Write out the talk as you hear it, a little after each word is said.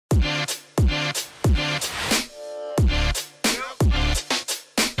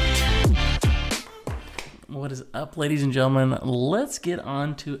What is up, ladies and gentlemen? Let's get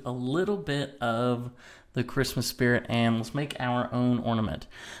on to a little bit of the Christmas spirit and let's make our own ornament.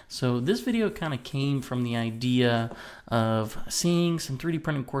 So this video kind of came from the idea of seeing some 3D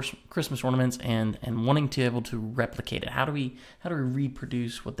printed Christmas ornaments and wanting to be able to replicate it. How do we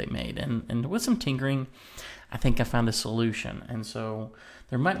reproduce what they made? And with some tinkering, I think I found a solution. And so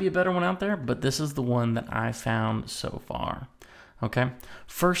there might be a better one out there, but this is the one that I found so far. Okay,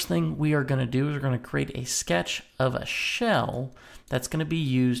 first thing we are going to do is we're going to create a sketch of a shell that's going to be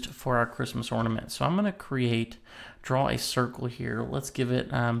used for our Christmas ornament. So I'm going to draw a circle here. Let's give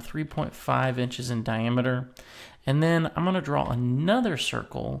it 3.5 inches in diameter. And then I'm going to draw another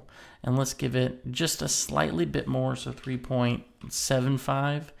circle and let's give it just a slightly bit more, so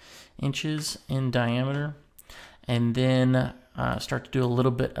 3.75 inches in diameter. And then start to do a little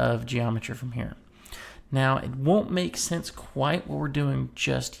bit of geometry from here. Now, it won't make sense quite what we're doing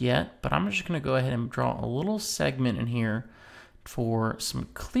just yet, but I'm just going to go ahead and draw a little segment in here for some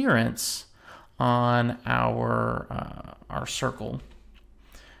clearance on our circle.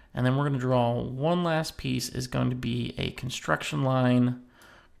 And then we're going to draw one last piece is going to be a construction line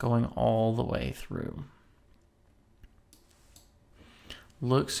going all the way through.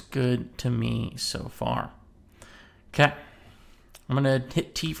 Looks good to me so far. Okay. I'm going to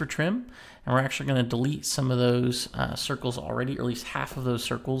hit T for trim, and we're actually going to delete some of those circles already, or at least half of those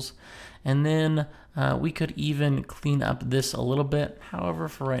circles. And then we could even clean up this a little bit. However,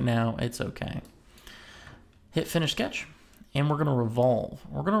 for right now, it's okay. Hit Finish Sketch, and we're going to revolve.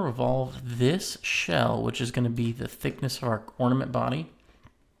 We're going to revolve this shell, which is going to be the thickness of our ornament body,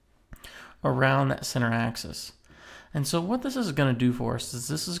 around that center axis. And so what this is going to do for us is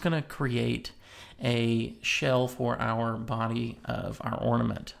this is going to create a shell for our body of our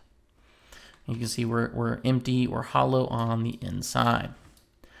ornament. You can see we're empty, we're hollow on the inside.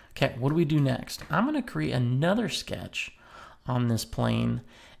 Okay, what do we do next? I'm going to create another sketch on this plane,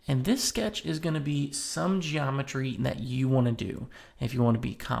 and this sketch is going to be some geometry that you want to do. If you want to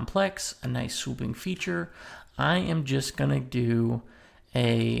be complex, a nice swooping feature, I am just going to do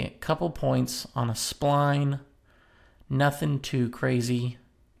a couple points on a spline, nothing too crazy,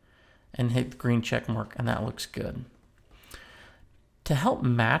 and hit the green check mark, and that looks good. To help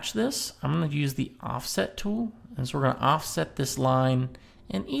match this, I'm going to use the offset tool, and so we're going to offset this line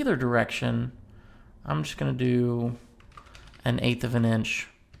in either direction. I'm just going to do 1/8 of an inch,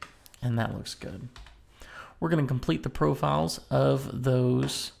 and that looks good. We're going to complete the profiles of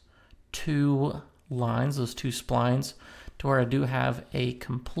those two lines, those two splines, to where I do have a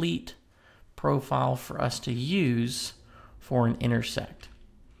complete profile for us to use for an intersect.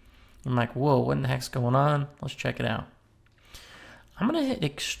 I'm like, whoa, what in the heck's going on? Let's check it out. I'm going to hit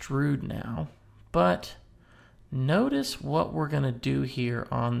extrude now, but notice what we're going to do here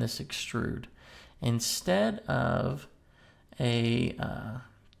on this extrude. Instead of a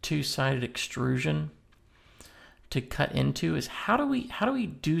two-sided extrusion to cut into, is how do we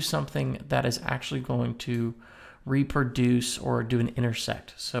do something that is actually going to reproduce or do an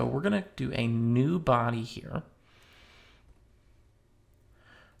intersect? So we're going to do a new body here.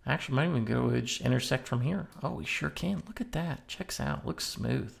 Actually, might even go intersect from here. Oh, we sure can. Look at that. Checks out. Looks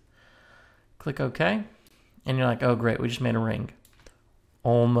smooth. Click OK. And you're like, oh, great. We just made a ring.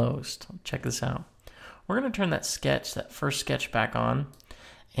 Almost. Check this out. We're going to turn that sketch, that first sketch back on.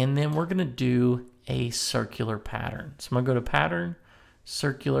 And then we're going to do a circular pattern. So I'm going to go to Pattern,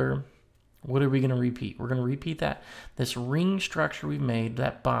 Circular. What are we going to repeat? We're going to repeat that. This ring structure we've made,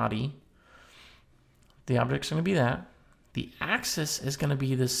 that body. The object's going to be that. The axis is going to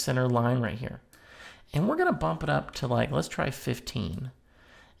be this center line right here. And we're going to bump it up to, like, let's try 15.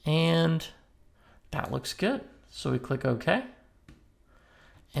 And that looks good. So we click OK.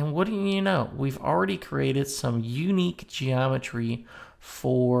 And what do you know? We've already created some unique geometry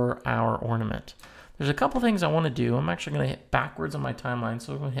for our ornament. There's a couple things I want to do. I'm actually going to hit backwards on my timeline.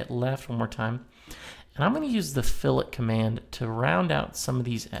 So I'm going to hit left one more time. And I'm going to use the fillet command to round out some of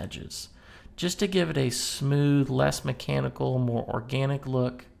these edges, just to give it a smooth, less mechanical, more organic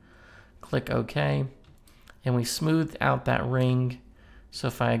look. Click OK. And we smoothed out that ring. So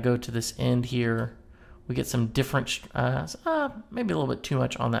if I go to this end here, we get some different, maybe a little bit too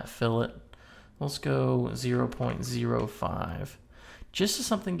much on that fillet. Let's go 0.05. Just to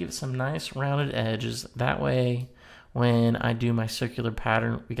something, give it some nice rounded edges. That way, when I do my circular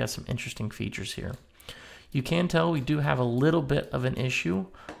pattern, we got some interesting features here. You can tell we do have a little bit of an issue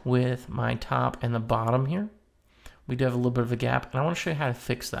with my top and the bottom here. We do have a little bit of a gap, and I want to show you how to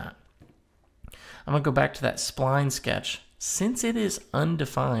fix that. I'm going to go back to that spline sketch. Since it is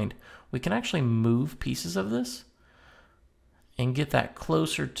undefined, we can actually move pieces of this and get that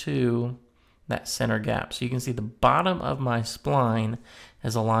closer to that center gap. So you can see the bottom of my spline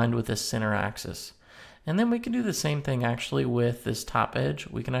is aligned with this center axis. And then we can do the same thing actually with this top edge.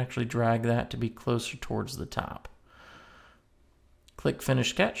 We can actually drag that to be closer towards the top. Click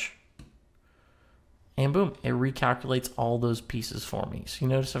Finish Sketch. And boom, it recalculates all those pieces for me. So you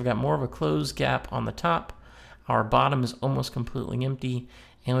notice I've got more of a closed gap on the top. Our bottom is almost completely empty.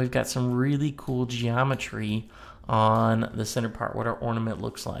 And we've got some really cool geometry on the center part, what our ornament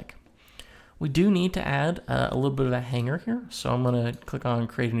looks like. We do need to add a little bit of a hanger here. So I'm going to click on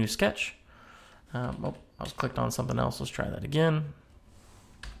Create a New Sketch. Oh, I was clicked on something else. Let's try that again.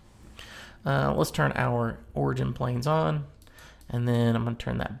 Let's turn our origin planes on. And then I'm going to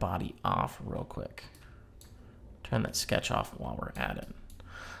turn that body off real quick. Turn that sketch off while we're at it.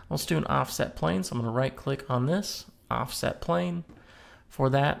 Let's do an offset plane. So I'm going to right click on this, offset plane. For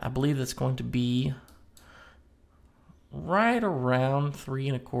that, I believe that's going to be right around 3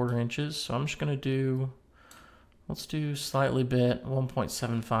 1/4 inches. So I'm just going to do, let's do slightly bit,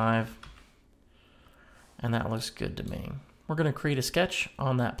 1.75. And that looks good to me. We're going to create a sketch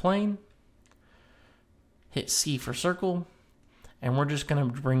on that plane. Hit C for circle. And we're just going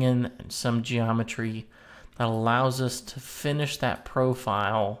to bring in some geometry that allows us to finish that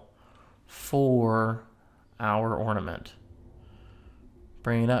profile for our ornament.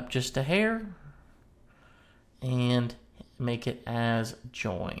 Bring it up just a hair and make it as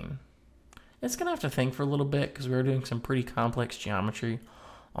join. It's going to have to think for a little bit because we're doing some pretty complex geometry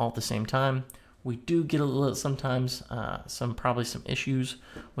all at the same time. We do get a little sometimes probably some issues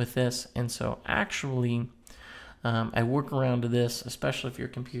with this, and so actually a workaround to this, especially if your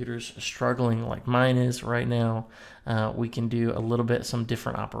computer's struggling like mine is right now, we can do a little bit some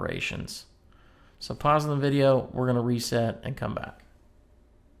different operations. So pause the video, we're going to reset and come back.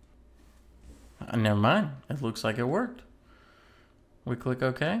 Never mind, it looks like it worked. We click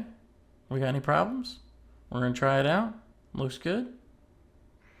OK. We got any problems? We're going to try it out. Looks good.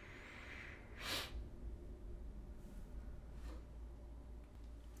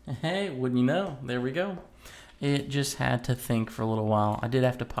 Hey, wouldn't you know? There we go. It just had to think for a little while. I did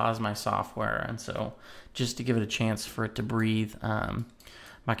have to pause my software, and so just to give it a chance for it to breathe,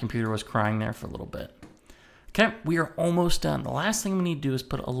 my computer was crying there for a little bit. Okay, we are almost done. The last thing we need to do is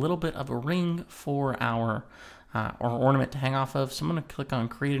put a little bit of a ring for our ornament to hang off of. So I'm going to click on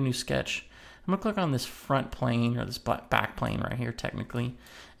Create a New Sketch. I'm going to click on this front plane, or this back plane right here technically,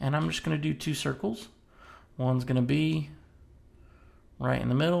 and I'm just going to do 2 circles. One's going to be right in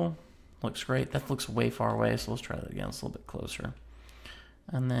the middle. Looks great. That looks way far away, so let's try that again. It's a little bit closer.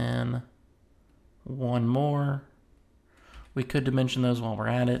 And then one more. We could dimension those while we're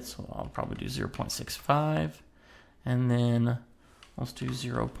at it, so I'll probably do 0.65. And then let's do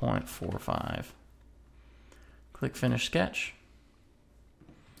 0.45. Click Finish Sketch.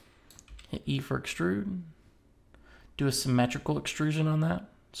 Hit E for Extrude. Do a symmetrical extrusion on that.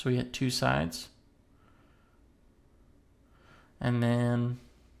 So we hit 2 sides. And then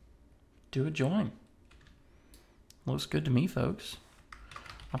do a join. Looks good to me, folks.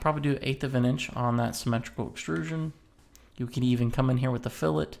 I'll probably do 1/8 of an inch on that symmetrical extrusion. You can even come in here with the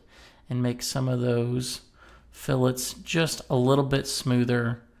fillet and make some of those fillets just a little bit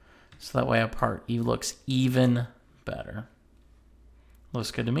smoother, so that way our part looks even better.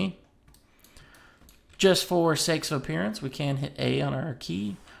 Looks good to me. Just for sakes of appearance, we can hit A on our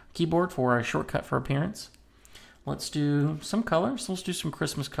keyboard for our shortcut for appearance. Let's do some colors. Let's do some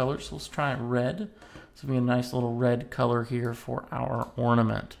Christmas colors. Let's try red. So we have a nice little red color here for our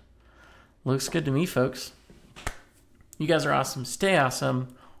ornament. Looks good to me, folks. You guys are awesome. Stay awesome.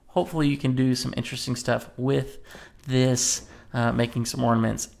 Hopefully you can do some interesting stuff with this, making some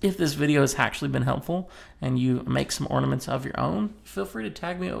ornaments. If this video has actually been helpful and you make some ornaments of your own, feel free to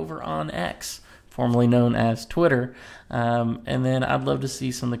tag me over on X, formerly known as Twitter, and then I'd love to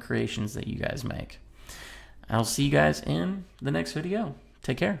see some of the creations that you guys make. I'll see you guys in the next video.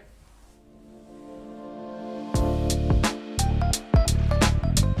 Take care.